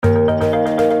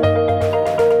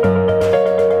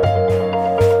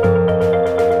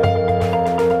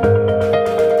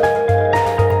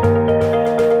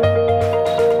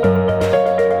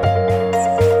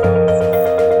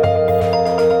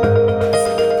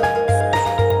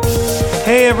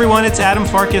Hey everyone, it's Adam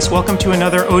Farkas. Welcome to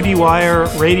another OD Wire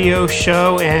radio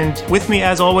show. And with me,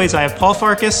 as always, I have Paul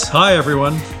Farkas. Hi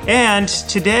everyone. And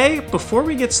today, before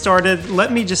we get started,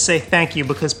 let me just say thank you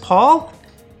because Paul,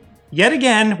 yet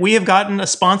again, we have gotten a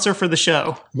sponsor for the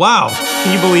show. Wow.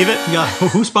 Can you believe it? Yeah,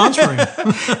 who's sponsoring?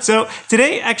 So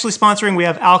today, actually sponsoring, we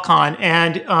have Alcon.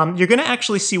 And you're going to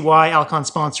actually see why Alcon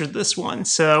sponsored this one.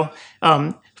 So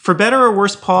for better or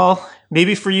worse, Paul,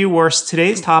 maybe for you worse,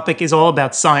 today's topic is all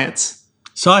about science.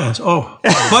 Science. Oh,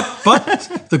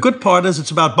 but the good part is it's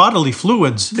about bodily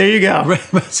fluids. There you go.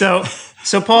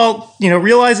 So Paul,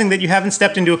 realizing that you haven't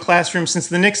stepped into a classroom since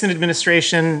the Nixon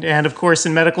administration, and of course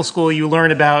in medical school you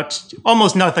learn about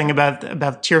almost nothing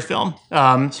about tear film.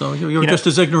 So you're just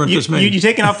as ignorant as me. You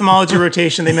take an ophthalmology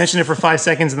rotation, they mention it for 5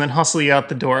 seconds and then hustle you out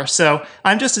the door. So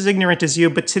I'm just as ignorant as you,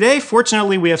 but today,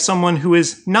 fortunately, we have someone who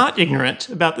is not ignorant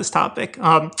about this topic.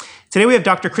 Today we have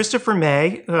Dr. Krisopher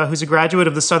May, who's a graduate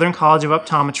of the Southern College of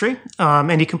Optometry,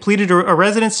 and he completed a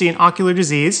residency in ocular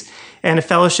disease and a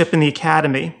fellowship in the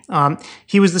Academy.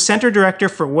 He was the center director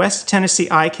for West Tennessee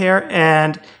Eye Care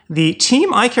and the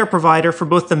team eye care provider for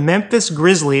both the Memphis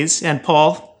Grizzlies and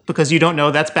Paul, because you don't know,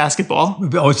 that's basketball.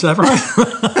 Oh, is that right?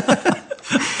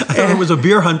 I thought it was a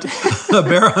bear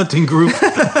hunting group.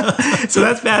 So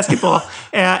that's basketball.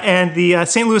 And the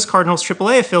St. Louis Cardinals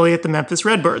AAA affiliate, the Memphis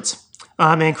Redbirds.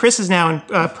 And Chris is now in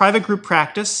private group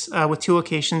practice with 2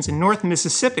 locations in North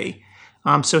Mississippi.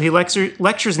 So he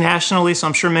lectures nationally, so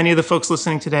I'm sure many of the folks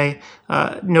listening today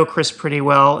know Chris pretty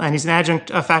well, and he's an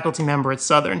adjunct faculty member at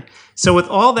Southern. So with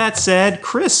all that said,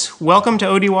 Chris, welcome to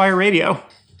OD Wire Radio.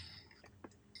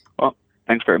 Well,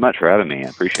 thanks very much for having me. I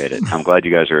appreciate it. I'm glad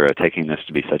you guys are taking this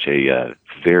to be such a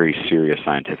very serious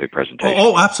scientific presentation.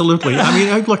 Oh, absolutely. I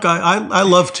mean, look, I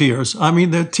love tears. I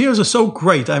mean, the tears are so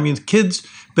great. I mean,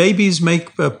 babies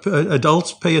make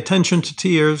adults pay attention to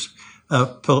tears.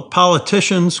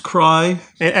 Politicians cry,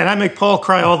 and I make Paul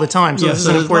cry all the time. So yes, this is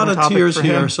an important topic tears for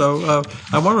him. Here. So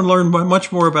I want to learn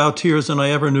much more about tears than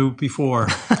I ever knew before.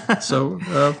 So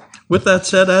with that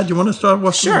said, Ed, you want to start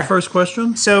with the first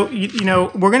question? So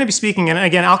we're going to be speaking, and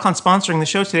again, Alcon sponsoring the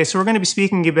show today. So we're going to be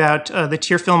speaking about the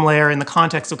tear film layer in the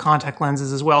context of contact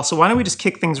lenses as well. So why don't we just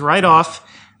kick things right off,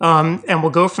 and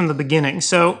we'll go from the beginning.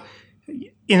 So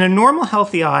in a normal,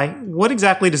 healthy eye, what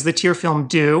exactly does the tear film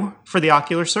do for the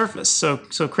ocular surface? So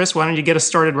Chris, why don't you get us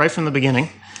started right from the beginning?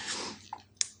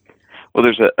 Well,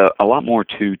 there's a lot more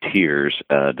to tears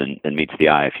than meets the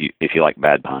eye, if you like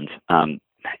bad puns.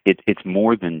 It's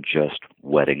more than just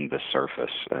wetting the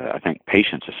surface. I think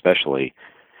patients especially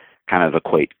kind of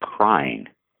equate crying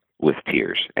with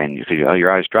tears. And you say, oh,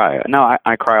 your eye's dry. No,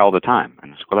 I cry all the time.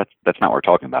 And I say, well, that's not what we're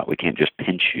talking about. We can't just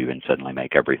pinch you and suddenly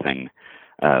make everything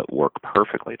work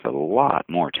perfectly. It's a lot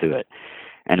more to it.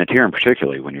 And a tear in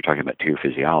particular, when you're talking about tear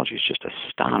physiology, is just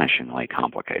astonishingly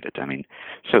complicated. I mean,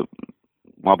 so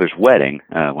while there's wetting,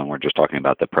 when we're just talking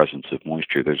about the presence of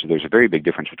moisture, there's a very big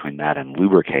difference between that and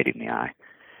lubricating the eye.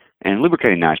 And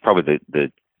lubricating the eye is probably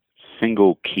the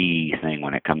single key thing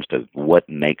when it comes to what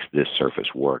makes this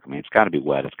surface work. I mean, it's got to be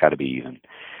wet, it's got to be even,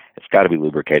 it's got to be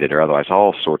lubricated, or otherwise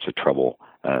all sorts of trouble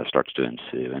starts to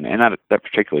ensue. And that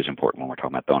particularly is important when we're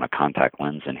talking about throwing a contact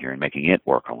lens in here and making it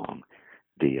work along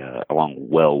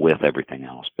well with everything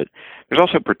else. But there's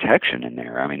also protection in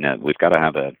there. I mean, we've got to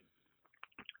have an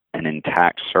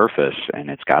intact surface, and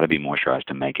it's got to be moisturized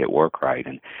to make it work right.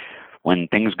 And when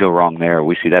things go wrong there,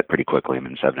 we see that pretty quickly. I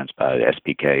mean, it's evidenced by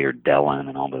SPK or Delin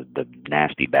and all the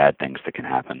nasty bad things that can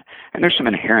happen. And there's some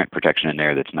inherent protection in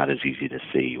there that's not as easy to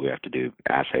see. We have to do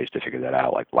assays to figure that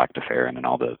out, like lactoferrin and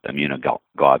all the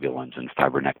immunoglobulins and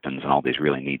fibronectins and all these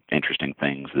really neat, interesting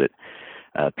things that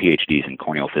PhDs in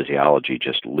corneal physiology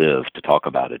just live to talk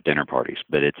about at dinner parties.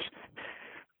 But it's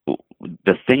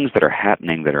the things that are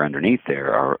happening that are underneath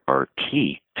there are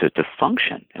key to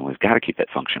function, and we've got to keep that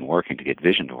function working to get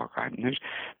vision to work right. And there's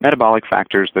metabolic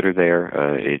factors that are there.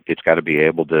 It's got to be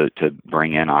able to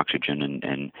bring in oxygen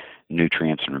and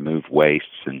nutrients and remove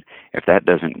wastes. And if that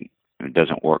doesn't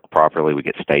work properly, we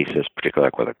get stasis, particularly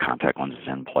like where the contact lens is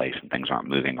in place and things aren't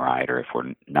moving right, or if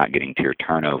we're not getting tear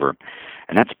turnover.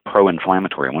 And that's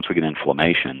pro-inflammatory. And once we get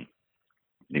inflammation,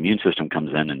 the immune system comes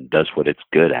in and does what it's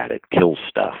good at. It kills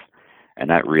stuff. And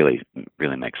that really,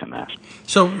 really makes a mess.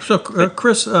 So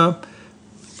Chris, you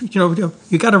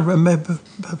got to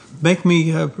make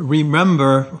me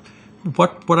remember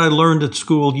what I learned at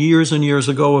school years and years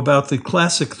ago about the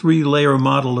classic 3-layer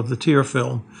model of the tear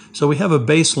film. So we have a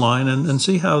baseline and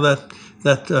see how that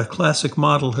classic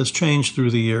model has changed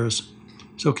through the years.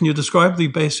 So can you describe the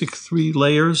basic 3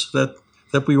 layers that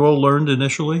we all learned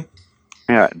initially?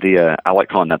 Yeah, I like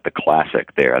calling that the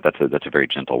classic there. That's a very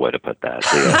gentle way to put that.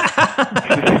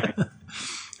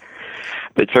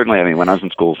 But certainly, I mean, when I was in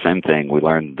school, same thing. We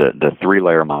learned the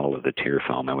three-layer model of the tear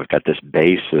film, and we've got this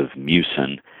base of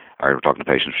mucin. Or we're talking to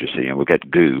patients, you see, and we've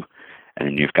got goo, and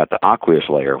then you've got the aqueous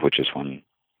layer, which is when,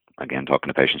 again, talking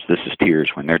to patients, this is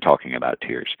tears when they're talking about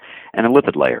tears, and a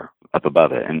lipid layer up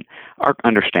above it. And our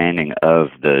understanding of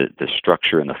the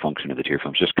structure and the function of the tear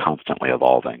film is just constantly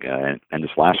evolving. And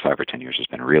this last 5 or 10 years has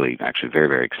been really, actually very,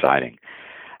 very exciting.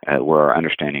 Where our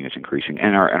understanding is increasing,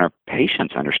 and our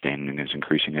patients' understanding is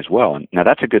increasing as well. And now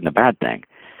that's a good and a bad thing,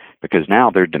 because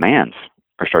now their demands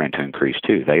are starting to increase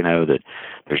too. They know that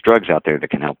there's drugs out there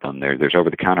that can help them. There's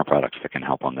over-the-counter products that can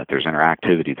help them. That there's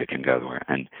interactivity that can go there,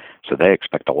 and so they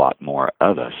expect a lot more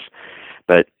of us.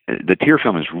 But the tear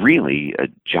film is really a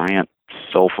giant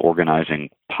self-organizing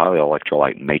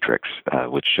polyelectrolyte matrix,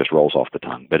 which just rolls off the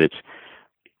tongue. But if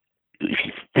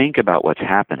you think about what's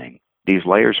happening, these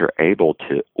layers are able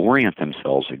to orient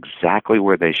themselves exactly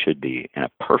where they should be in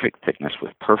a perfect thickness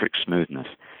with perfect smoothness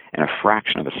in a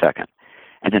fraction of a second,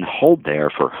 and then hold there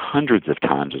for hundreds of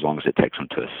times as long as it takes them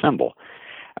to assemble.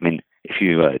 I mean, if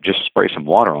you just spray some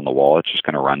water on the wall, it's just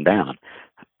going to run down.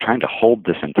 Trying to hold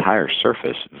this entire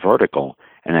surface vertical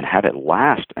and then have it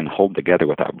last and hold together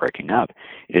without breaking up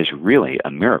is really a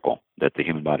miracle that the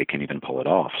human body can even pull it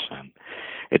off. So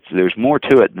there's more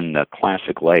to it than the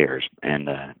classic layers,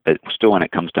 but still when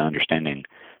it comes to understanding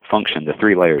function, the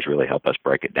 3 layers really help us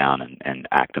break it down and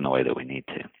act in the way that we need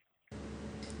to.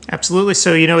 Absolutely.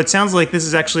 So, it sounds like this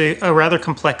is actually a rather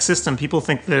complex system. People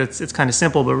think that it's kind of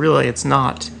simple, but really it's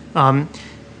not.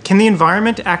 Can the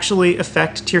environment actually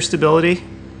affect tear stability?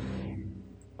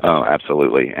 Oh,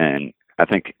 absolutely. And I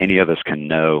think any of us can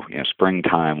know,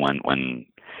 springtime when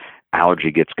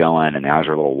allergy gets going and the eyes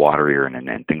are a little waterier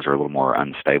and things are a little more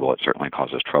unstable, it certainly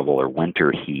causes trouble. Or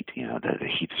winter heat, the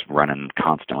heat's running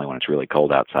constantly when it's really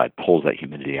cold outside, pulls that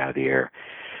humidity out of the air.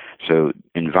 So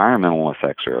environmental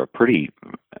effects are a pretty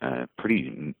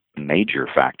major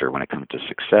factor when it comes to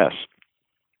success.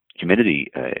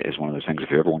 Humidity is one of those things,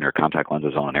 if you ever worn your contact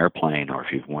lenses on an airplane or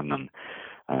if you've worn them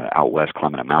out west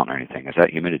climbing a mountain or anything, as that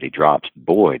humidity drops,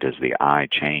 boy, does the eye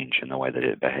change in the way that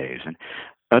it behaves. And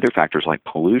other factors like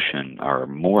pollution are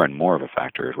more and more of a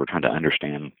factor as we're trying to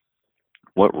understand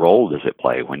what role does it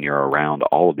play when you're around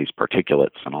all of these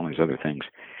particulates and all these other things.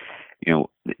 It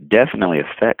definitely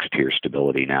affects tear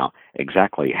stability. Now,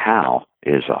 exactly how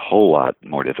is a whole lot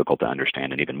more difficult to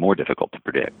understand and even more difficult to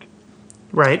predict.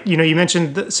 Right. You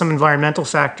mentioned some environmental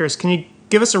factors. Can you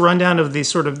give us a rundown of the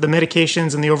sort of the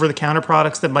medications and the over-the-counter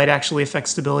products that might actually affect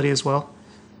stability as well?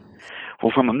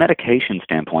 Well, from a medication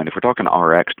standpoint, if we're talking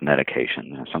RX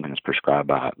medication, something that's prescribed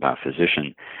by a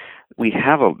physician,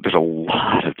 there's a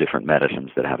lot of different medicines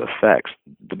that have effects.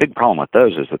 The big problem with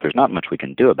those is that there's not much we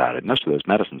can do about it. Most of those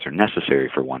medicines are necessary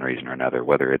for one reason or another,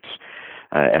 whether it's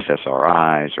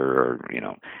SSRIs or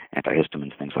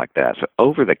antihistamines, things like that. So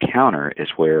over-the-counter is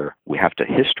where we have to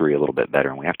history a little bit better,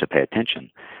 and we have to pay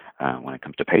attention when it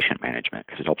comes to patient management,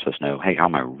 because it helps us know, hey, how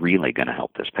am I really going to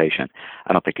help this patient?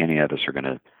 I don't think any of us are going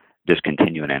to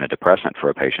discontinue an antidepressant for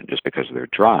a patient just because they're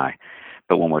dry.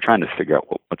 But when we're trying to figure out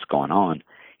what's going on,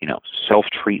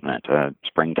 self-treatment,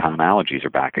 springtime allergies are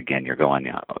back again. You're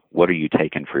going, what are you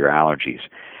taking for your allergies?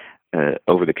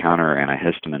 Over-the-counter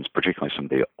antihistamines, particularly some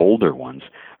of the older ones,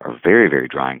 are very, very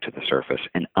drying to the surface.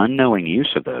 And unknowing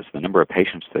use of those, the number of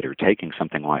patients that are taking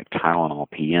something like Tylenol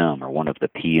PM or one of the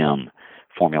PM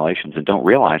formulations and don't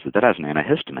realize that has an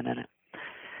antihistamine in it.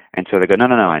 And so they go, no,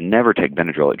 I never take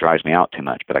Benadryl. It dries me out too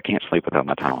much, but I can't sleep without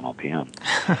my Tylenol PM.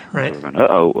 Right. So we're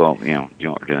going, well, you know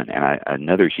what we're doing. And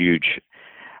another huge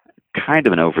kind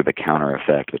of an over-the-counter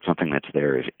effect, but something that's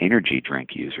there is energy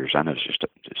drink users. I know it's just a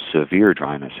severe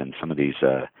dryness in some of these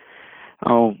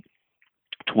 20,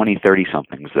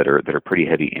 30-somethings that are pretty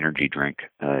heavy energy drink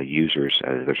users.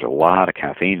 There's a lot of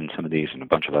caffeine in some of these and a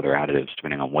bunch of other additives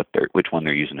depending on which one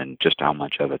they're using and just how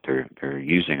much of it they're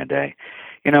using a day.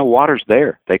 Water's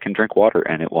there. They can drink water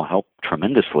and it will help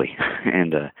tremendously.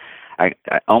 And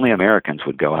only Americans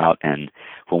would go out and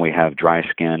when we have dry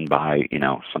skin buy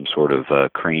some sort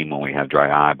of cream, when we have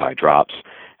dry eye buy drops,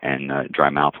 and dry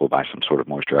mouth we'll buy some sort of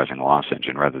moisturizing lozenge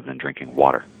rather than drinking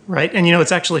water. Right. And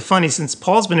it's actually funny, since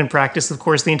Paul's been in practice, of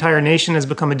course, the entire nation has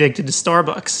become addicted to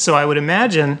Starbucks. So I would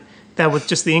imagine that with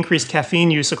just the increased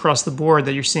caffeine use across the board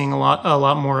that you're seeing a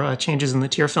lot more changes in the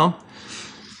tear film.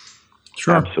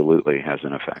 Sure. Absolutely has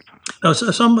an effect. Now,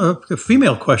 some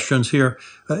female questions here.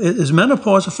 Is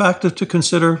menopause a factor to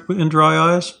consider in dry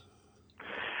eyes?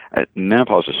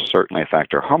 Menopause is certainly a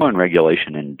factor. Hormone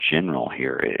regulation in general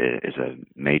here is a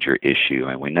major issue,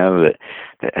 and we know that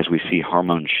as we see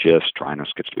hormone shifts,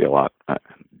 dryness gets to be a lot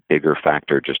bigger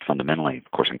factor just fundamentally.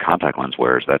 Of course, in contact lens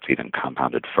wearers, that's even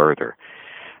compounded further.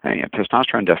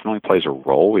 Testosterone definitely plays a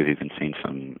role. We've even seen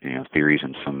some theories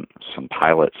and some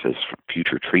pilots as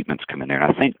future treatments come in there.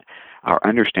 And I think our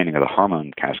understanding of the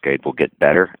hormone cascade will get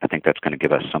better. I think that's going to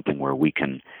give us something where we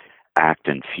can act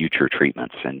in future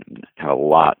treatments and have a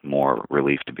lot more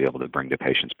relief to be able to bring to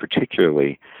patients,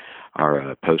 particularly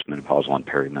our postmenopausal and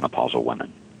perimenopausal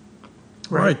women.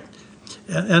 Right.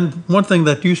 And one thing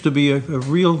that used to be a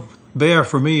real bear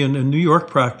for me in New York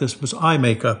practice was eye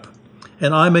makeup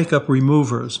and eye makeup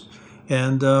removers.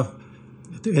 And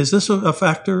is this a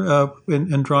factor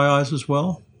in dry eyes as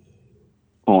well?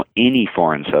 Well, any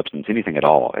foreign substance, anything at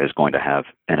all, is going to have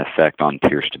an effect on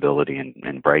tear stability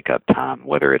and breakup time,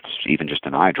 whether it's even just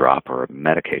an eye drop or a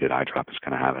medicated eye drop is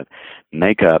going to have it.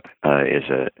 Makeup is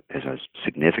a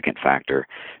significant factor.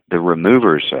 The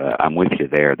removers, I'm with you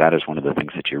there. That is one of the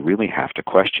things that you really have to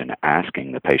question,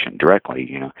 asking the patient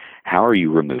directly, how are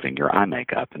you removing your eye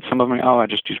makeup? And some of them, I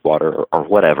just use water or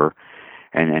whatever.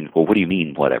 And well, what do you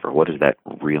mean, whatever? What does that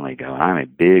really go? And I'm a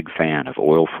big fan of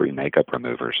oil-free makeup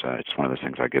removers. It's one of those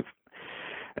things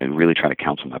I really try to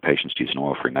counsel my patients to use an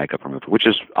oil-free makeup remover, which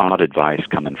is odd advice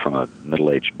coming from a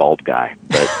middle-aged bald guy.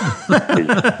 But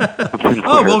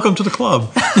welcome to the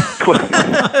club.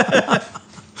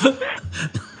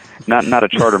 Not a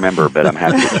charter member, but I'm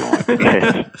happy to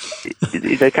join.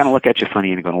 They kind of look at you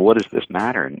funny and go, well, what does this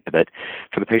matter? But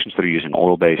for the patients that are using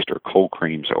oil-based or cold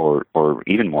creams or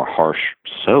even more harsh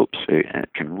soaps,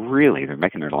 it can really, they're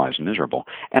making their lives miserable.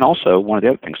 And also, one of the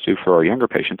other things, too, for our younger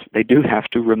patients, they do have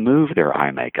to remove their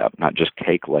eye makeup, not just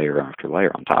cake layer after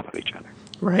layer on top of each other.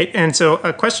 Right. And so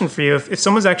a question for you, if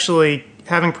someone's actually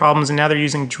having problems and now they're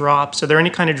using drops, are there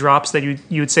any kind of drops that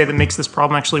you would say that makes this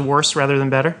problem actually worse rather than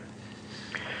better?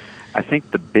 I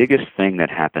think the biggest thing that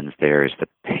happens there is the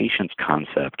patient's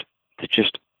concept that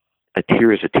just a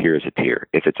tear is a tear is a tear.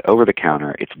 If it's over the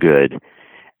counter, it's good.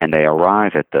 And they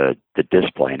arrive at the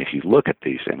display, and if you look at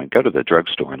these, go to the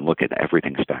drugstore and look at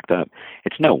everything stacked up,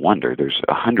 it's no wonder there's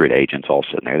 100 agents all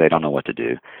sitting there. They don't know what to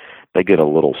do. They get a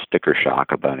little sticker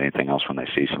shock about anything else when they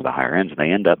see some of the higher ends, and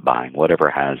they end up buying whatever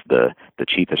has the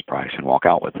cheapest price and walk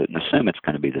out with it and assume it's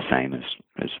going to be the same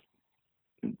as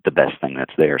the best thing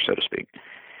that's there, so to speak.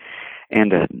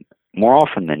 And more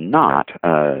often than not,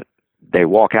 they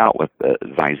walk out with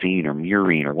Visine or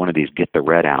Murine or one of these get the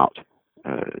red out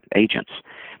agents.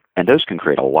 And those can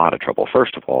create a lot of trouble.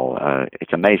 First of all,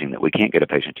 it's amazing that we can't get a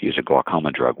patient to use a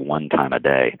glaucoma drug one time a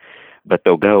day, but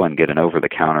they'll go and get an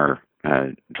over-the-counter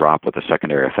drop with a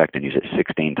secondary effect and use it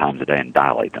 16 times a day and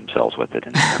dilate themselves with it.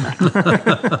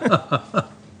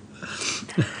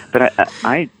 But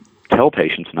I tell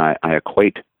patients, and I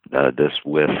equate this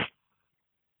with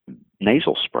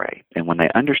nasal spray, and when they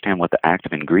understand what the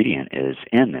active ingredient is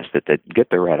in this, that they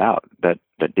get the red out, that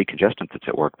decongestant that's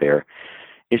at work there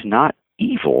is not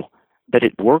evil, but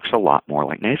it works a lot more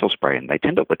like nasal spray, and they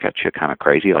tend to look at you kind of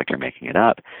crazy like you're making it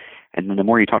up. And then the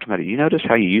more you talk about it, you notice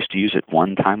how you used to use it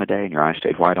one time a day and your eye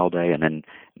stayed white all day, and then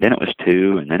it was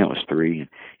 2, and then it was 3,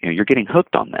 and you're getting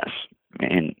hooked on this.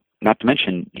 And not to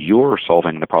mention, you're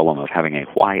solving the problem of having a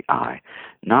white eye,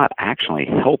 not actually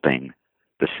helping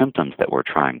the symptoms that we're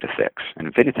trying to fix. And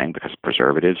if anything, because of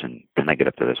preservatives, and then they get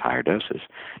up to those higher doses,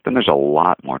 then there's a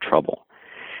lot more trouble.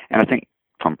 And I think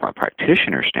from a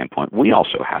practitioner standpoint, we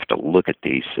also have to look at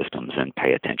these systems and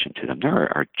pay attention to them.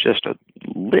 There are just a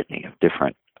litany of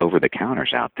different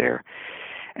over-the-counters out there,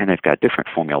 and they've got different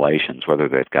formulations, whether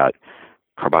they've got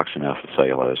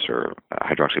carboxymethylcellulose or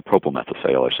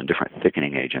hydroxypropylmethylcellulose and different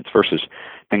thickening agents versus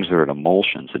things that are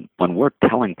emulsions. And when we're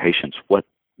telling patients what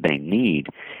they need,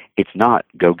 it's not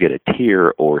go get a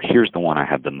tear or here's the one I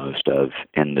have the most of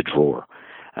in the drawer.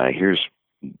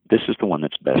 This is the one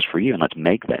that's best for you, and let's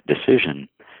make that decision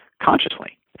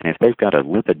consciously. And if they've got a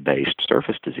lipid-based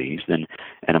surface disease, then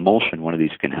an emulsion, one of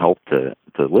these, can help the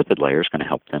lipid layer, is going to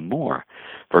help them more,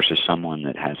 versus someone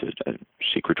that has a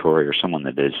secretory or someone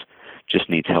that just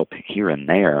needs help here and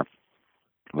there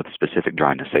with specific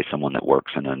dryness. Say someone that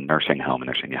works in a nursing home and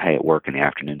they're saying, hey, at work in the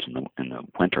afternoons in the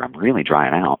winter, I'm really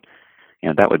drying out.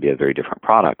 That would be a very different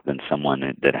product than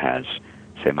someone that has,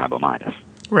 say, meibomitis.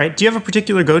 Right. Do you have a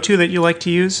particular go-to that you like to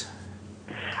use?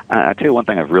 I tell you one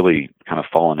thing I've really kind of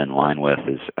fallen in line with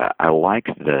is I like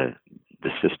the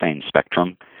Systane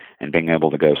Spectrum, and being able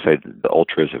to go, say, the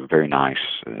Ultra is a very nice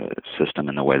system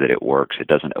in the way that it works. It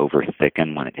doesn't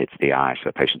over-thicken when it hits the eye,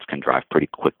 so patients can drive pretty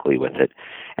quickly with it.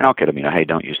 And I'll get them, hey,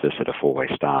 don't use this at a 4-way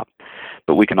stop.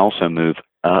 But we can also move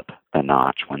up a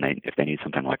notch if they need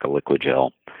something like a liquid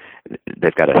gel.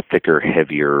 They've got a thicker,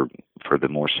 heavier for the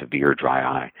more severe dry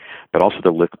eye. But also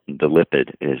the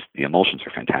lipid is, the emulsions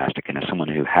are fantastic. And as someone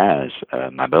who has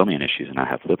meibomian issues and I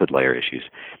have lipid layer issues,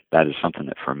 that is something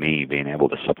that for me, being able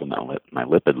to supplement my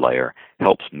lipid layer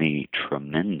helps me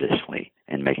tremendously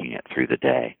in making it through the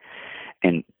day.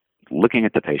 And looking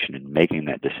at the patient and making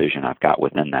that decision I've got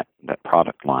within that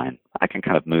product line, I can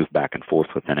kind of move back and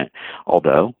forth within it.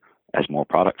 Although, as more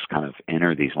products kind of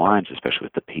enter these lines, especially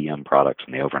with the PM products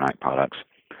and the overnight products,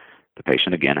 the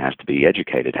patient, again, has to be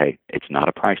educated. Hey, it's not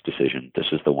a price decision.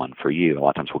 This is the one for you. A lot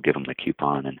of times we'll give them the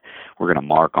coupon, and we're going to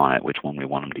mark on it which one we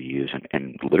want them to use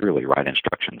and literally write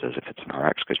instructions as if it's an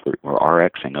RX, because we're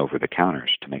RXing over the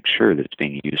counters to make sure that it's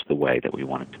being used the way that we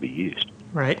want it to be used.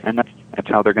 Right. And that's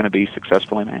how they're going to be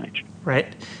successfully managed.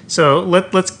 Right. So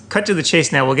let's cut to the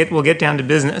chase now. We'll get down to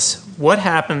business. What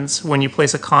happens when you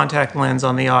place a contact lens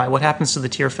on the eye? What happens to the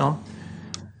tear film?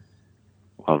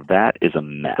 Well, that is a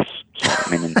mess. So,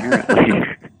 I mean,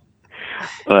 inherently,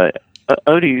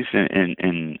 ODs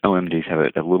and OMDs have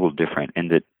it a little different in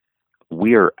that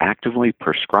we are actively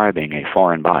prescribing a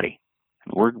foreign body.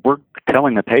 We're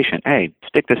telling the patient, hey,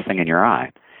 stick this thing in your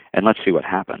eye, and let's see what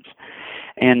happens.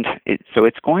 And so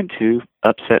it's going to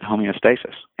upset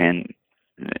homeostasis. And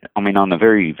I mean, on the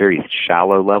very, very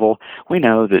shallow level, we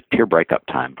know that tear breakup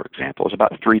time, for example, is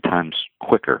about 3 times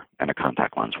quicker than a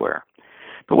contact lens wearer.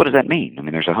 But what does that mean? I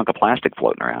mean, there's a hunk of plastic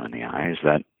floating around in the eye. Is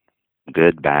that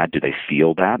good, bad? Do they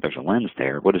feel bad? There's a lens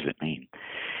there. What does it mean?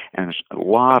 And there's a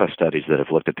lot of studies that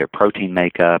have looked at their protein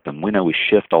makeup, and we know we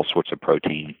shift all sorts of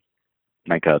protein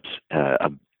makeups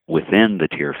within the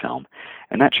tear film,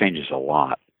 and that changes a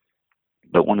lot.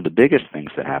 But one of the biggest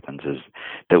things that happens is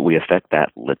that we affect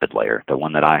that lipid layer, the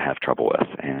one that I have trouble with,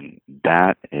 and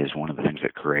that is one of the things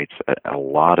that creates a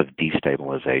lot of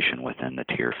destabilization within the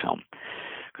tear film.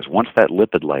 Because once that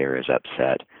lipid layer is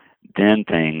upset, then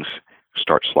things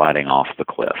start sliding off the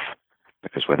cliff.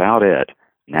 Because without it,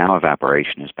 now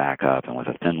evaporation is back up, and with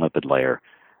a thin lipid layer,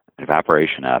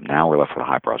 evaporation up, now we're left with a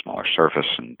hyperosmolar surface,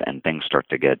 and things start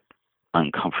to get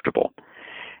uncomfortable.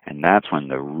 And that's when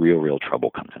the real trouble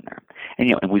comes in there.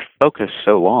 And and we focused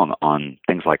so long on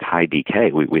things like high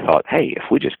DK. We thought, hey,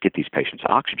 if we just get these patients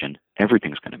oxygen,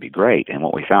 everything's going to be great. And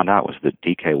what we found out was that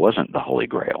DK wasn't the holy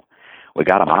grail. We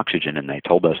got them oxygen, and they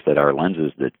told us that our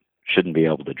lenses that shouldn't be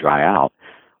able to dry out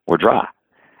were dry.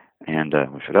 And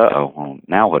we said, well,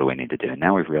 now what do we need to do? And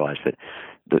now we've realized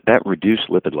that reduced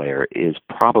lipid layer is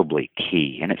probably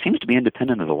key. And it seems to be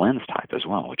independent of the lens type as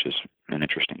well, which is an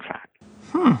interesting fact.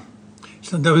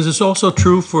 So now, is this also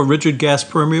true for rigid gas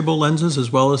permeable lenses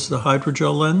as well as the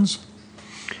hydrogel lens?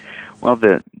 Well,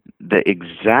 the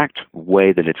exact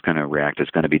way that it's going to react is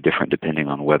going to be different depending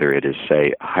on whether it is,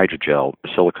 say, a hydrogel, a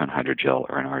silicone hydrogel,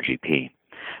 or an RGP.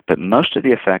 But most of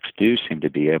the effects do seem to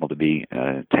be able to be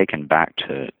taken back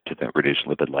to the reduced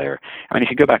lipid layer. I mean, if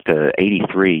you go back to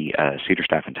 '83,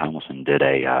 Cedarstaff and Tomlinson did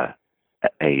a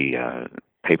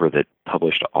paper that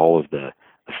published all of the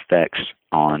effects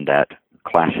on that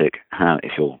classic,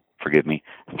 if you'll forgive me,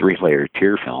 3-layer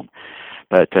tear film.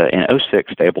 But in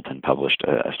 '06, Stapleton published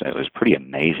it was pretty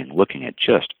amazing, looking at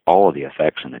just all of the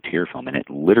effects in the tear film, and it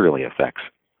literally affects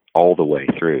all the way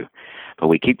through. But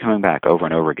we keep coming back over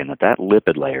and over again that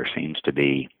lipid layer seems to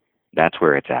be, that's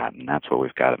where it's at, and that's where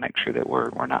we've got to make sure that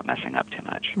we're not messing up too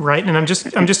much. Right, and I'm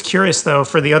just curious though,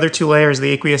 for the other 2 layers,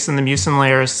 the aqueous and the mucin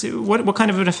layers, what kind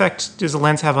of an effect does the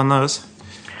lens have on those?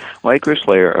 Well, aqueous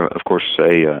layer, of course,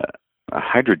 a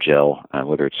hydrogel,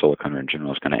 whether it's silicone or in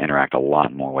general, is going to interact a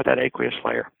lot more with that aqueous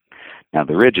layer. Now,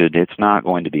 the rigid, it's not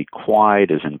going to be quite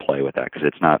as in play with that because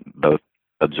it's not both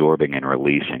absorbing and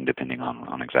releasing depending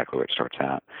on exactly where it starts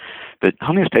out. But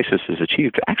homeostasis is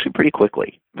achieved actually pretty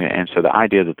quickly. And so the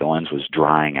idea that the lens was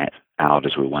drying out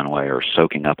as we went away or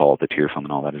soaking up all of the tear film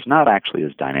and all that is not actually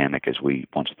as dynamic as we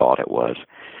once thought it was.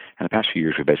 In the past few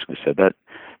years, we basically said that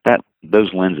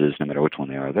those lenses, no matter which one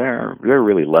they are, they're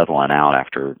really leveling out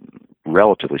after,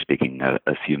 relatively speaking,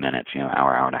 a few minutes,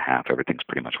 hour and a half. Everything's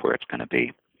pretty much where it's going to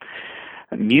be.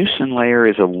 A mucin layer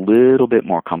is a little bit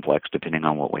more complex depending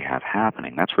on what we have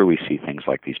happening. That's where we see things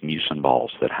like these mucin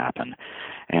balls that happen.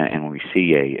 And when we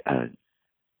see a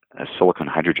silicone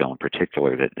hydrogel in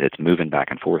particular that's moving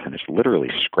back and forth, and it's literally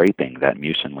scraping that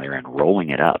mucin layer and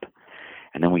rolling it up.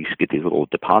 And then we get these little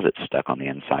deposits stuck on the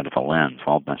inside of the lens.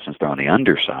 Well, since they're on the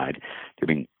underside, they're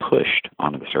being pushed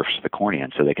onto the surface of the cornea,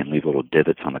 and so they can leave little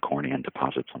divots on the cornea and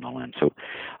deposits on the lens. So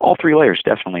all 3 layers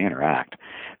definitely interact,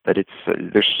 but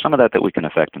there's some of that we can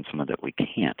affect and some of that we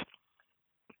can't.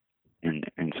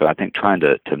 And so I think trying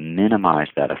to minimize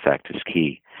that effect is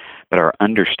key. But our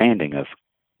understanding of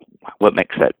what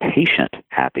makes that patient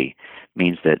happy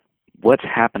means that what's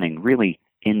happening really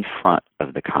in front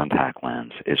of the contact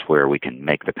lens is where we can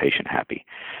make the patient happy.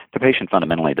 The patient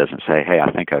fundamentally doesn't say, hey,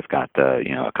 I think I've got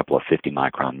a couple of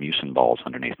 50-micron mucin balls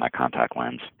underneath my contact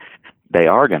lens. They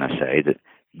are going to say that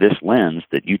this lens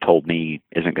that you told me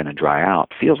isn't going to dry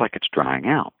out feels like it's drying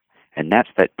out. And that's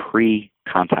that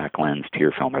pre-contact lens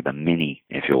tear film, or the mini,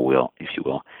 if you will,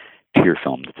 tear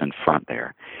film that's in front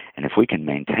there. And if we can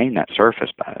maintain that surface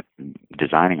by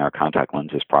designing our contact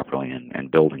lenses properly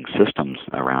and building systems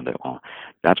around it, well,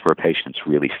 that's where patients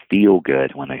really feel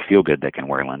good. When they feel good, they can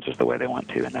wear lenses the way they want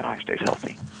to, and that eye stays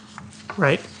healthy.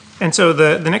 Right. And so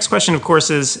the next question, of course,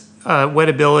 is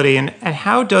wettability. And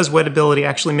how does wettability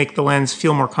actually make the lens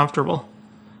feel more comfortable?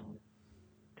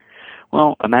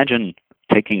 Well, imagine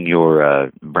taking your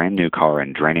brand new car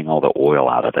and draining all the oil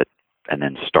out of it, and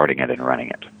then starting it and running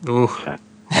it. So,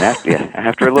 and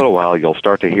after a little while, you'll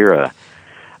start to hear a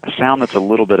sound that's a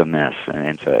little bit amiss,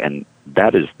 and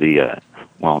that is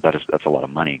that's a lot of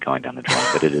money going down the drain.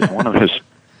 But it is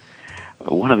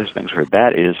one of those things where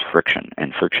that is friction,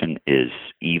 and friction is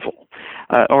evil.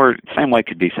 Or same way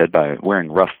could be said by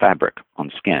wearing rough fabric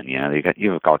on skin.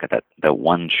 You've got that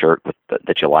one shirt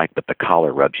that you like, but the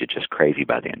collar rubs you just crazy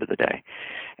by the end of the day.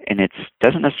 And it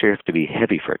doesn't necessarily have to be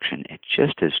heavy friction. It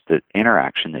just is the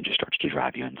interaction that just starts to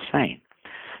drive you insane.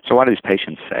 So why do these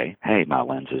patients say, hey, my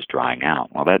lens is drying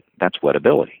out? Well, that's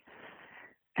wettability.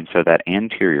 And so that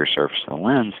anterior surface of the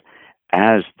lens,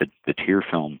 as the tear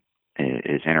film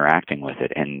is interacting with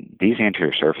it, and these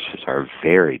anterior surfaces are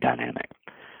very dynamic.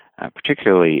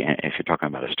 Particularly if you're talking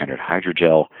about a standard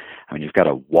hydrogel, you've got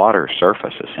a water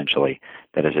surface, essentially,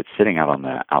 that as it's sitting out on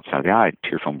the outside of the eye,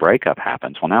 tear film breakup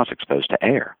happens. Well, now it's exposed to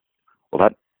air. Well,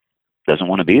 that doesn't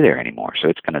want to be there anymore, so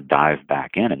it's going to dive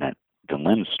back in, and that the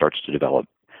lens starts to develop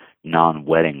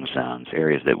non-wetting zones,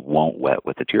 areas that won't wet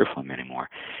with the tear film anymore.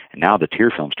 And now the tear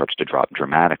film starts to drop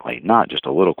dramatically, not just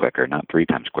a little quicker, not 3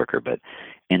 times quicker, but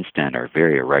instant or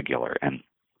very irregular. And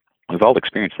we've all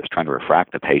experienced this, trying to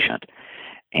refract the patient.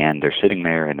 And they're sitting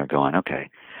there and they're going, okay,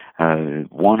 1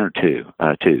 or 2,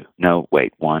 2. No,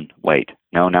 wait, 1, wait.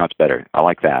 No, now it's better. I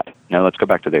like that. No, let's go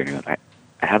back to there. And I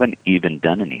haven't even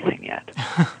done anything yet.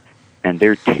 And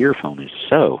their tear film is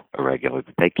so irregular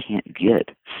that they can't get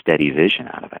steady vision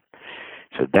out of it.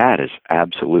 So that is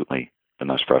absolutely the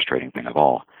most frustrating thing of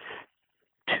all.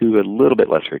 To a little bit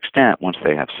lesser extent, once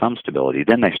they have some stability,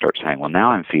 then they start saying, well,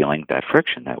 now I'm feeling that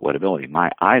friction, that wettability.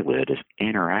 My eyelid is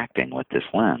interacting with this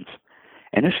lens.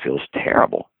 And this feels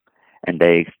terrible. And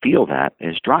they feel that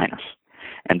as dryness.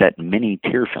 And that mini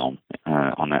tear film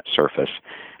on that surface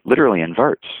literally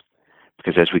inverts.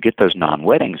 Because as we get those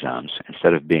non-wetting zones,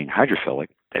 instead of being hydrophilic,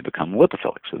 they become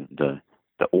lipophilic. So the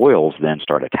oils then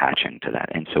start attaching to that.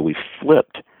 And so we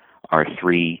flipped our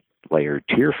 3-layered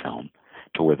tear film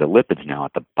to where the lipid's now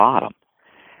at the bottom.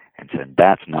 And so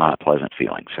that's not a pleasant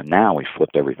feeling. So now we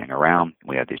flipped everything around.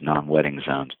 We have these non-wetting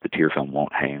zones. The tear film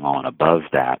won't hang on above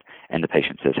that. And the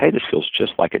patient says, hey, this feels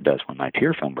just like it does when my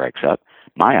tear film breaks up.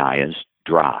 My eye is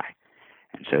dry.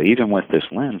 And so even with this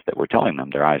lens that we're telling them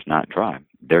their eye is not dry,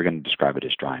 they're going to describe it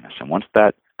as dryness. And once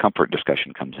that comfort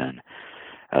discussion comes in,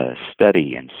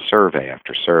 study and survey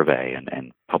after survey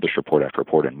and published report after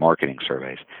report and marketing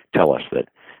surveys tell us that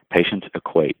patients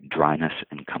equate dryness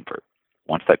and comfort.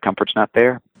 Once that comfort's not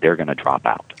there, they're going to drop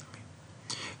out.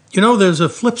 There's a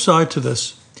flip side to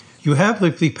this. You have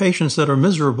the patients that are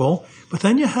miserable, but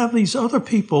then you have these other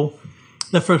people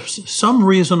that for some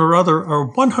reason or other are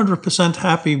 100%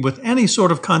 happy with any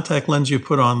sort of contact lens you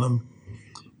put on them.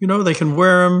 They can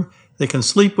wear them, they can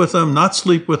sleep with them, not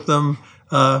sleep with them,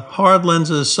 hard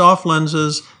lenses, soft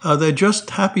lenses. They're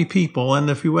just happy people. And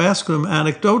if you ask them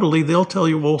anecdotally, they'll tell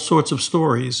you all sorts of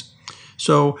stories.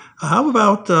 So how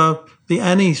about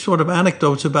any sort of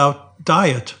anecdotes about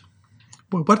diet?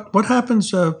 What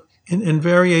happens in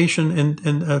variation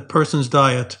in a person's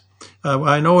diet?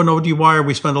 I know in ODWire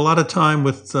we spend a lot of time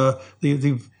with the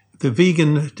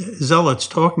vegan zealots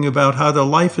talking about how their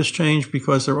life has changed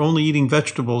because they're only eating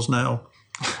vegetables now.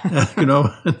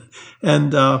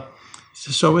 And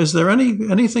so is there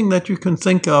anything that you can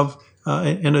think of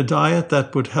in a diet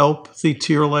that would help the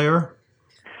tear layer?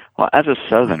 Well, as a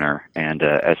Southerner and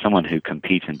as someone who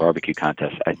competes in barbecue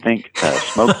contests, I think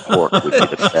smoked pork would be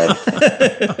the best.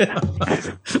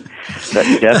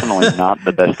 That's definitely not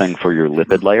the best thing for your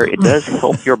lipid layer. It does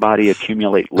help your body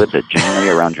accumulate lipid generally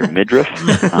around your midriff,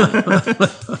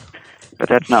 but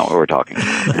that's not what we're talking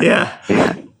about. Yeah.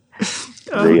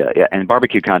 And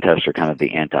barbecue contests are kind of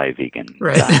the anti-vegan.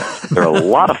 Right. Diet. They're a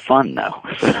lot of fun, though.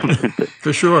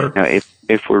 For sure.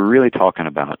 If we're really talking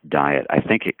about diet, I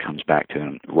think it comes back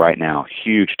to right now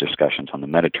huge discussions on the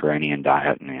Mediterranean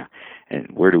diet, and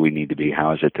where do we need to be?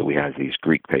 How is it that we have these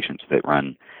Greek patients that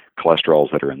run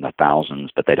cholesterols that are in the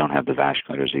thousands, but they don't have the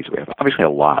vascular disease? We have obviously a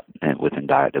lot within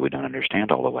diet that we don't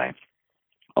understand all the way.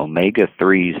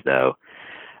 Omega-3s, though,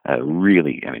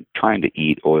 really, trying to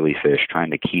eat oily fish,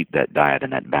 trying to keep that diet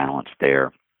and that balance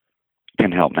there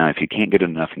can help. Now, if you can't get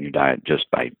enough in your diet just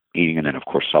by eating it, and of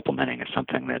course supplementing is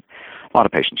something that a lot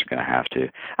of patients are going to have to.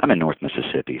 I'm in North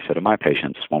Mississippi, so to my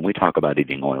patients, when we talk about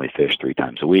eating oily fish 3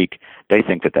 times a week, they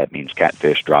think that means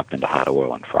catfish dropped into hot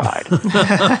oil and fried.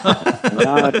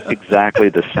 Not exactly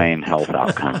the same health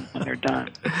outcome when they're done.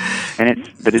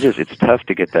 It's tough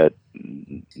to get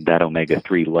that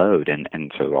omega-3 load,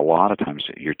 and so a lot of times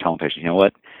you're telling patients, you know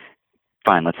what,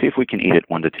 fine, let's see if we can eat it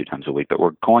 1 to 2 times a week, but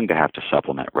we're going to have to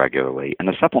supplement regularly. And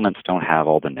the supplements don't have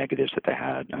all the negatives that they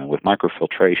had. With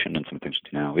microfiltration and some things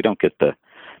now, we don't get the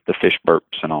fish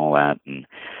burps and all that. And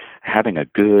having a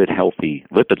good, healthy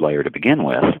lipid layer to begin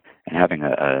with, and having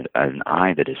an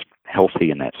eye that is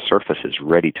healthy and that surface is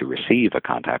ready to receive a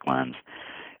contact lens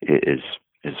is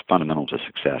fundamental to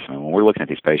success. When we're looking at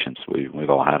these patients, we've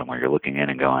all had them where you're looking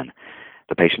in and going,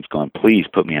 the patient's going, please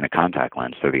put me in a contact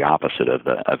lens. They're the opposite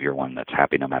of your one that's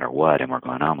happy no matter what. And we're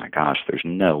going, oh my gosh, there's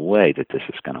no way that this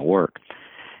is going to work.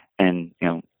 And,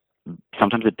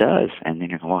 sometimes it does. And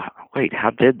then you go, well, wait, how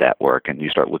did that work? And you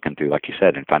start looking through, like you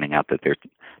said, and finding out that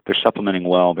they're supplementing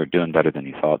well, they're doing better than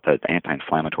you thought, the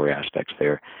anti-inflammatory aspects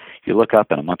there. You look up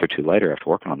and a month or 2 later after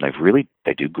working on them,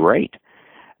 they do great.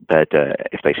 But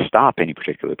if they stop any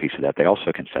particular piece of that, they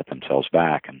also can set themselves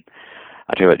back. And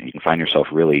I tell you what, you can find yourself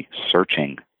really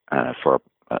searching for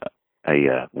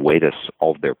a way to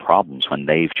solve their problems when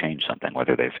they've changed something,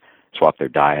 whether they've swapped their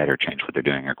diet or changed what they're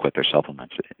doing or quit their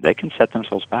supplements. They can set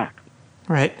themselves back.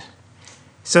 Right.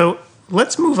 So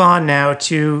let's move on now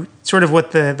to sort of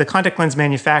what the contact lens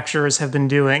manufacturers have been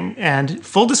doing. And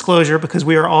full disclosure, because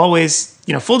we are always,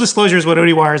 full disclosure is what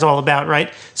ODWire is all about,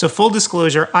 right? So full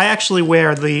disclosure, I actually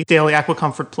wear the daily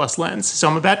AquaComfort Plus lens. So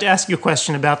I'm about to ask you a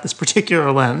question about this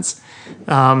particular lens.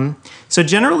 So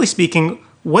generally speaking,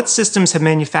 what systems have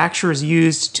manufacturers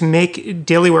used to make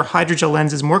daily wear hydrogel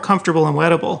lenses more comfortable and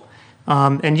wettable?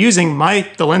 And using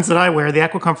the lens that I wear, the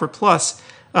AquaComfort Plus,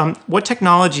 what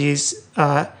technologies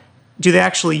do they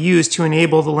actually use to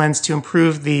enable the lens to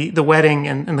improve the wetting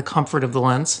and the comfort of the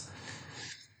lens?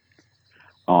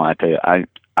 Oh, I tell you,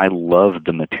 I love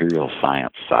the material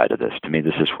science side of this. To me,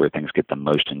 this is where things get the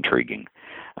most intriguing.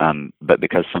 But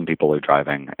because some people are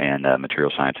driving and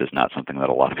material science is not something that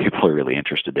a lot of people are really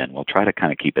interested in, we'll try to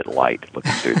kind of keep it light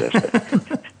looking through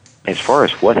this. As far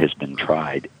as what has been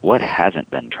tried, what hasn't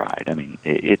been tried,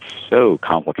 it's so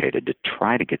complicated to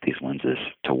try to get these lenses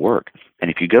to work.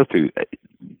 And if you go through,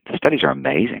 the studies are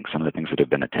amazing, some of the things that have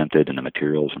been attempted and the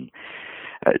materials, and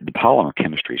the polymer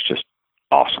chemistry is just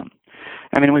awesome.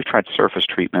 We've tried surface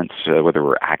treatments, whether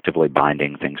we're actively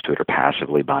binding things to it or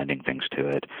passively binding things to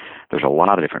it. There's a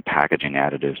lot of different packaging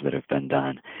additives that have been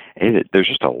done. There's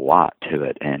just a lot to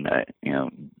it. And,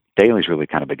 dailies really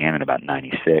kind of began in about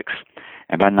 96.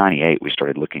 And by 98, we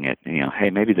started looking at, hey,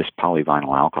 maybe this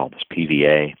polyvinyl alcohol, this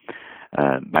PVA,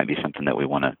 might be something that we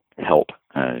want to help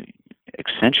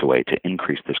accentuate to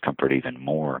increase this comfort even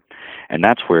more. And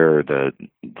that's where the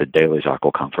Dailies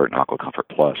AquaComfort and AquaComfort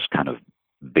Plus kind of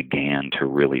began to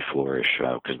really flourish,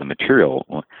 because the material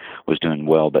was doing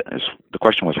well, but the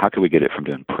question was, how could we get it from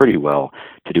doing pretty well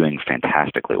to doing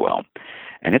fantastically well?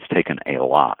 And it's taken a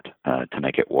lot to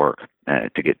make it work,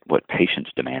 to get what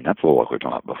patients demand. That's a little like we were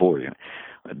talking about before.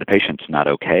 The patient's not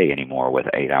okay anymore with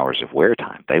 8 hours of wear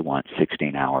time. They want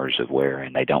 16 hours of wear,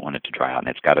 and they don't want it to dry out, and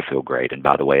it's got to feel great. And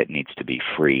by the way, it needs to be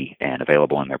free and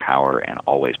available in their power and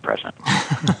always present.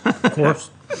 Of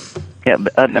course. Yeah,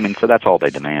 but, so that's all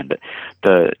they demand. But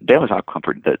the Dailies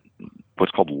AquaComfort,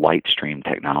 what's called light stream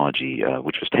technology,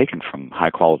 which was taken from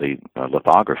high-quality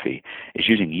lithography, is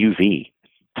using UV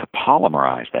to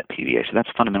polymerize that PVA. So that's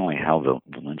fundamentally how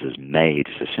the lens is made.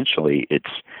 Essentially,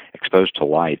 it's exposed to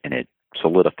light and it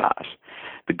solidifies.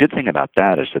 The good thing about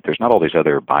that is that there's not all these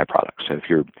other byproducts. So if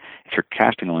you're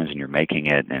casting a lens and you're making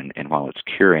it, and while it's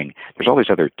curing, there's all these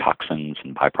other toxins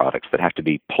and byproducts that have to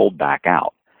be pulled back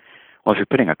out. Well, if you're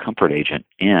putting a comfort agent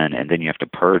in and then you have to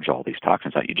purge all these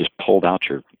toxins out, you just pulled out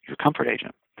your comfort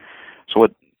agent. So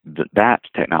what that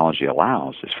technology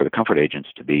allows is for the comfort agents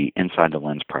to be inside the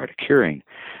lens prior to curing,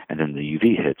 and then the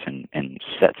UV hits and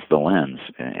sets the lens,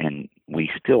 and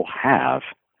we still have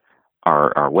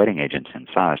our wetting agents in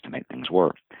size to make things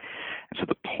work. And so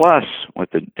the plus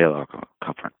with the Daily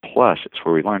AquaComfort Plus is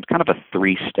where we learned kind of a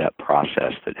 3-step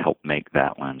process that helped make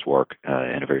that lens work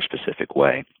in a very specific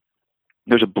way.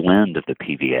 There's a blend of the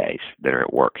PVAs that are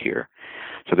at work here.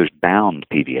 So there's bound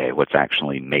PVA, what's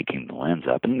actually making the lens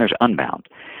up, and then there's unbound.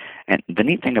 And the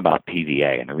neat thing about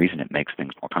PVA, and the reason it makes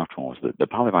things more comfortable, is that the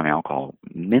polyvinyl alcohol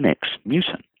mimics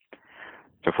mucin.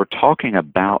 So if we're talking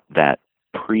about that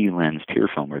pre-lens tear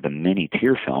film or the mini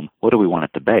tear film, what do we want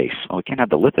at the base? Well, we can't have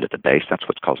the lipid at the base. That's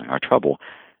what's causing our trouble.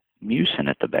 Mucin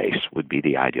at the base would be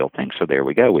the ideal thing. So there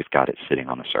we go. We've got it sitting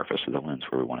on the surface of the lens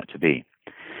where we want it to be.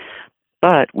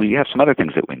 But we have some other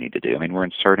things that we need to do. I mean, we're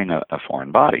inserting a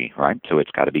foreign body, right? So it's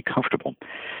got to be comfortable.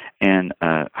 And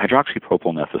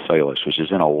hydroxypropyl methacellulose, which is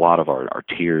in a lot of our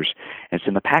tears, it's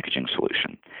in the packaging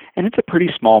solution. And it's a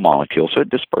pretty small molecule, so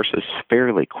it disperses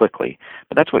fairly quickly.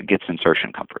 But that's what gets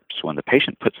insertion comfort. So when the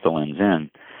patient puts the lens in,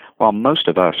 while most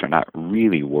of us are not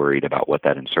really worried about what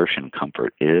that insertion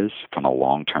comfort is from a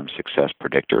long-term success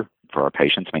predictor for our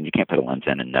patients, I mean, you can't put a lens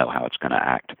in and know how it's going to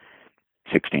act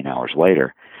 16 hours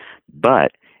later.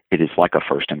 But it is like a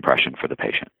first impression for the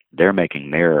patient. They're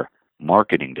making their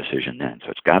marketing decision then, so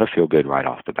it's got to feel good right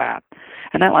off the bat.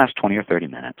 And that lasts 20 or 30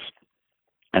 minutes.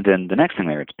 And then the next thing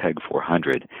there, it's PEG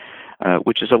 400,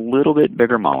 which is a little bit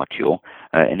bigger molecule,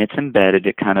 and it's embedded.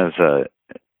 It kind of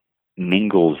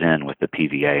mingles in with the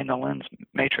PVA and the lens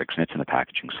matrix, and it's in the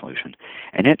packaging solution.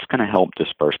 And it's going to help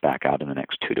disperse back out in the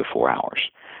next 2 to 4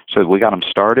 hours. So we got them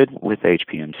started with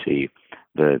HPMC.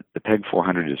 The PEG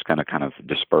 400 is going to kind of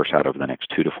disperse out over the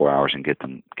next 2 to 4 hours and get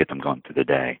them going through the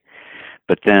day.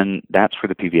 But then that's where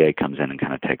the PVA comes in and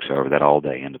kind of takes over. That all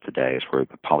day, end of the day, is where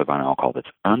the polyvinyl alcohol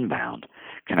that's unbound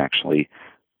can actually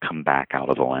come back out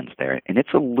of the lens there. And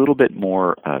it's a little bit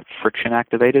more friction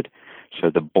activated. So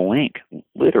the blink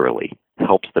literally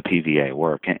helps the PVA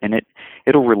work. And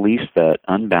it'll release that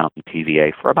unbound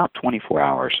PVA for about 24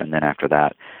 hours. And then after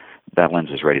that, that lens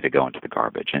is ready to go into the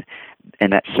garbage.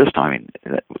 And that system, I mean,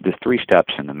 the 3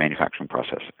 steps in the manufacturing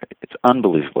process, it's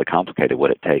unbelievably complicated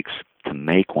what it takes to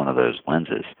make one of those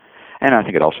lenses. And I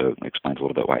think it also explains a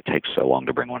little bit why it takes so long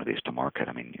to bring one of these to market.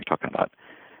 I mean, you're talking about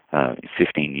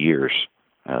 15 years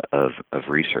of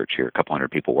research here, a couple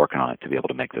hundred people working on it to be able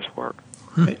to make this work.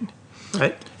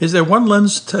 Right. Is there one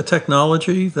lens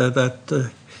technology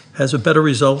that has a better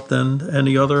result than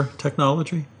any other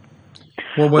technology?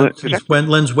 Well,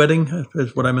 lens wetting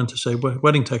is what I meant to say,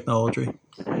 wetting technology.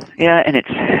 Yeah, and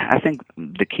I think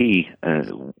the key,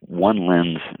 one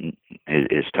lens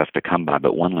is tough to come by,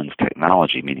 but one lens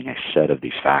technology, meaning a set of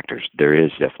these factors, there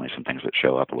is definitely some things that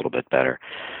show up a little bit better.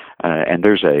 And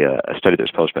there's a study that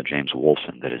was published by James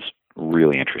Wolfson that is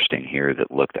really interesting here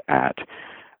that looked at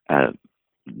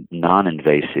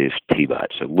non-invasive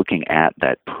T-bud, so looking at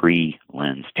that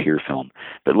pre-lens tear film,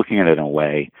 but looking at it in a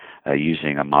way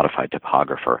using a modified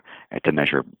topographer to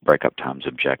measure breakup times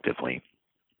objectively.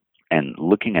 And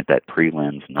looking at that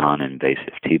pre-lens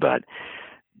non-invasive T-bud,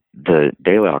 the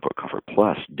Daily Aqua Comfort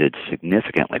Plus did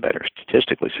significantly better,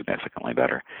 statistically significantly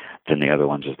better than the other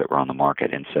lenses that were on the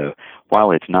market. And so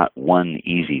while it's not one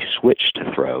easy switch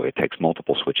to throw, it takes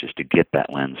multiple switches to get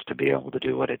that lens to be able to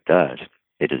do what it does.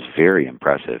 It is very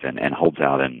impressive and holds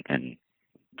out in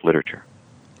literature.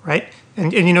 Right.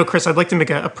 And you know, Chris, I'd like to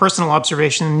make a personal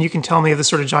observation, and you can tell me if this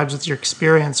sort of jives with your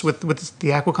experience with the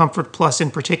AquaComfort Plus in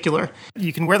particular.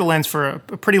 You can wear the lens for a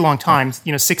pretty long time,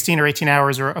 16 or 18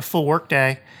 hours or a full work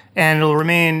day, and it'll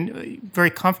remain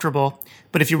very comfortable.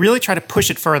 But if you really try to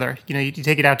push it further, you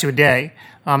take it out to a day,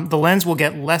 the lens will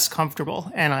get less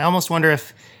comfortable. And I almost wonder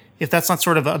if that's not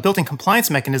sort of a built-in compliance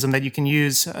mechanism that you can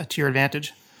use to your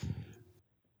advantage.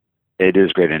 It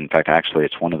is great. In fact, actually,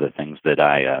 it's one of the things that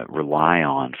I rely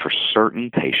on for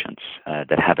certain patients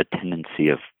that have a tendency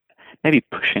of maybe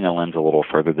pushing a lens a little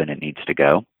further than it needs to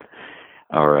go.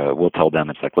 Or we'll tell them,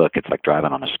 it's like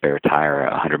driving on a spare tire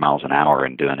 100 miles an hour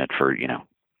and doing it for,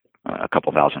 a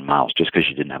couple thousand miles. Just because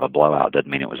you didn't have a blowout doesn't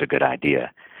mean it was a good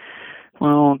idea.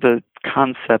 Well, the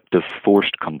concept of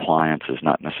forced compliance is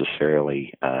not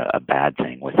necessarily a bad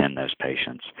thing within those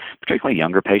patients, particularly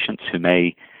younger patients who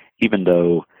may, even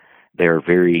though they're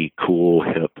very cool,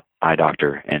 hip eye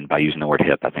doctor, and by using the word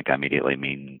hip, I think I immediately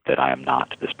mean that I am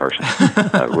not this person,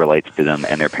 relates to them,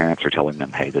 and their parents are telling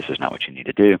them, hey, this is not what you need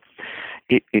to do.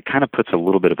 It kind of puts a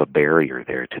little bit of a barrier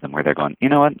there to them where they're going, you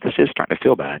know what, this is starting to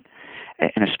feel bad.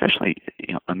 And especially,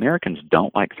 Americans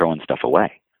don't like throwing stuff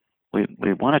away.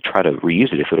 We want to try to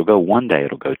reuse it. If it'll go one day,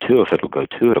 it'll go 2. If it'll go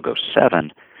 2, it'll go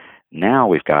 7. Now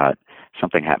we've got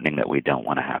something happening that we don't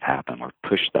want to have happen. We're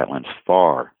pushed that lens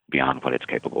far beyond what it's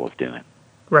capable of doing.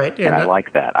 Right. And I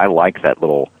like that. I like that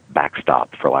little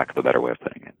backstop, for lack of a better way of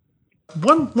putting it.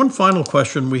 One final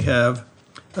question we have,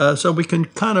 so we can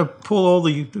kind of pull all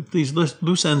these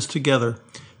loose ends together.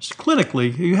 So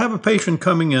clinically, you have a patient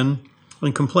coming in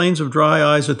and complains of dry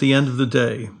eyes at the end of the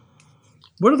day.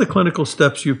 What are the clinical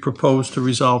steps you propose to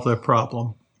resolve their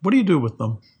problem? What do you do with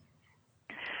them?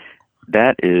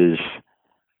 That is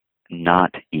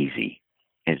not easy.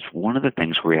 It's one of the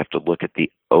things where you have to look at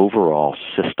the overall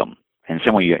system. In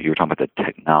some way, you were talking about the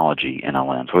technology in a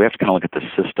lens. We have to kind of look at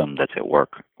the system that's at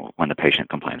work when the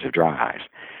patient complains of dry eyes.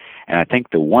 And I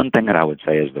think the one thing that I would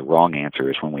say is the wrong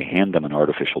answer is when we hand them an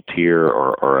artificial tear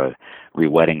or a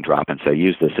re-wetting drop and say,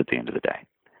 use this at the end of the day.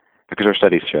 Because our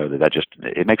studies show that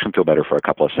it makes them feel better for a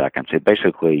couple of seconds. It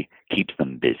basically keeps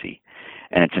them busy.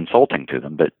 And it's insulting to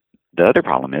them, but the other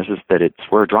problem is that it's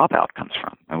where a dropout comes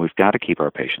from. And we've got to keep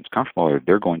our patients comfortable or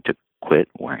they're going to quit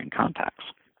wearing contacts.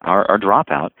 Our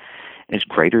dropout is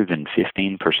greater than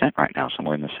 15% right now,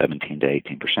 somewhere in the 17 to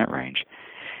 18% range.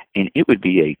 And it would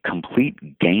be a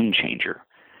complete game changer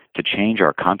to change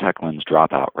our contact lens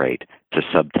dropout rate to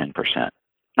sub 10%.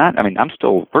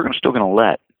 We're still going to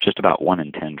let just about 1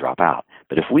 in 10 drop out.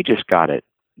 But if we just got it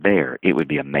there, it would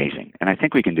be amazing. And I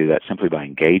think we can do that simply by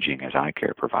engaging as eye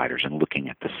care providers and looking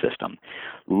at the system.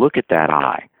 Look at that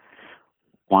eye.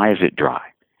 Why is it dry?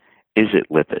 Is it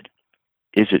lipid?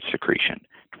 Is it secretion?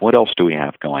 What else do we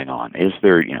have going on? Is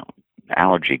there,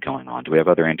 allergy going on? Do we have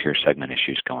other anterior segment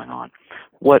issues going on?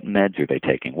 What meds are they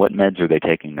taking? What meds are they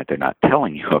taking that they're not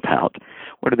telling you about?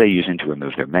 What are they using to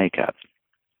remove their makeup?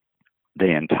 The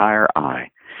entire eye.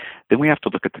 Then we have to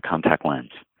look at the contact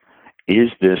lens. Is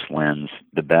this lens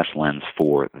the best lens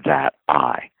for that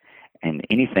eye? And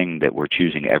anything that we're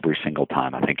choosing every single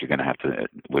time, I think you're going to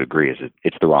would agree, is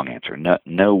it's the wrong answer.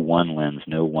 No one lens,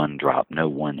 no one drop, no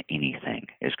one anything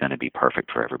is going to be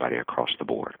perfect for everybody across the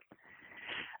board.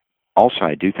 Also,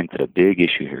 I do think that a big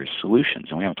issue here is solutions.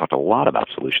 And we haven't talked a lot about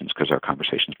solutions because our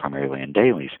conversation is primarily in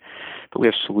dailies. But we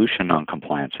have solution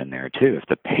noncompliance in there too. If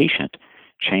the patient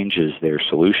changes their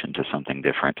solution to something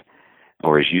different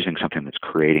or is using something that's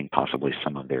creating possibly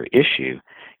some of their issue,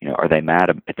 are they mad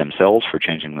at themselves for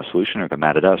changing the solution, or are they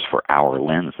mad at us for our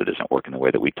lens that isn't working the way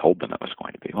that we told them it was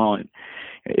going to be? Well,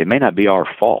 it may not be our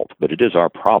fault, but it is our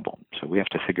problem. So we have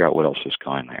to figure out what else is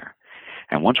going there.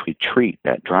 And once we treat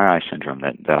that dry eye syndrome,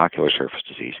 that ocular surface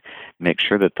disease, make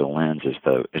sure that the lens is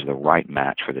the right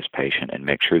match for this patient and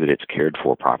make sure that it's cared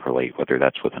for properly, whether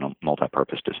that's with a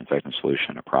multi-purpose disinfectant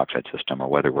solution, a peroxide system, or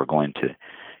whether we're going to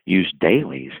use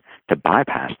dailies to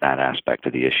bypass that aspect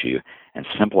of the issue and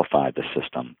simplify the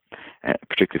system,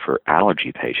 particularly for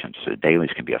allergy patients.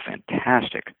 Dailies can be a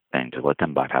fantastic thing to let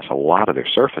them bypass a lot of their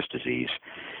surface disease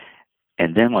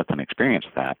and then let them experience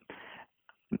that.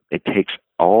 It takes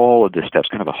all of the steps,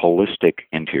 kind of a holistic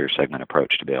anterior segment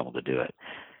approach to be able to do it.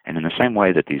 And in the same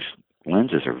way that these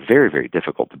lenses are very, very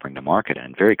difficult to bring to market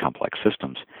and very complex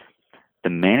systems, the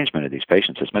management of these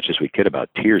patients, as much as we kid about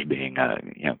tears being a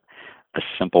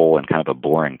simple and kind of a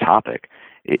boring topic,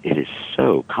 it is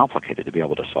so complicated to be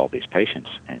able to solve these patients.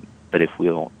 But if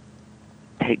we'll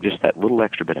take just that little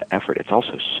extra bit of effort, it's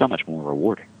also so much more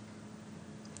rewarding.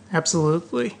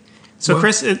 Absolutely. So,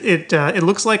 Chris, it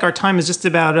looks like our time is just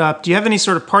about up. Do you have any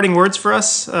sort of parting words for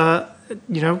us?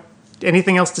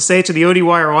 Anything else to say to the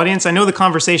ODWire audience? I know the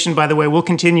conversation, by the way, will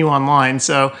continue online,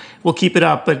 so we'll keep it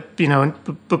up. But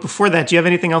before that, do you have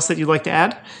anything else that you'd like to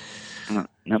add?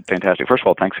 No, fantastic. First of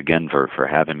all, thanks again for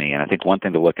having me. And I think one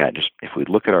thing to look at, just if we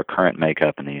look at our current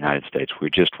makeup in the United States,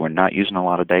 we're not using a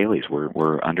lot of dailies.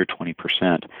 We're under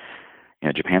 20%.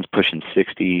 Japan's pushing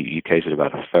 60, UK's at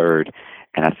about a third.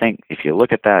 And I think if you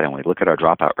look at that and we look at our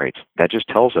dropout rates, that just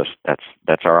tells us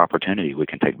that's our opportunity. We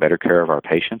can take better care of our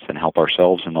patients and help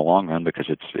ourselves in the long run because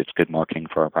it's good marketing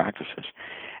for our practices.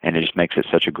 And it just makes it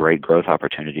such a great growth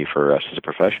opportunity for us as a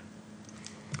profession.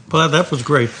 Well, that was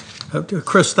great.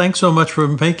 Chris, thanks so much for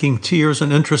making tears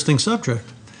an interesting subject.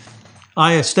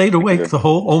 I stayed awake the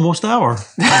whole almost hour.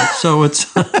 So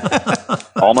it's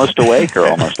almost awake or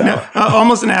almost an hour? No,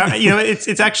 almost an hour.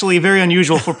 It's actually very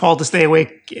unusual for Paul to stay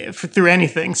awake through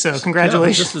anything. So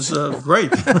congratulations. Yeah, this is great.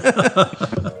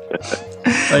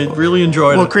 I really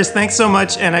enjoyed it. Well, Chris, thanks so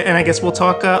much. And I guess we'll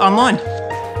talk online.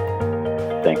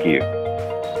 Thank you.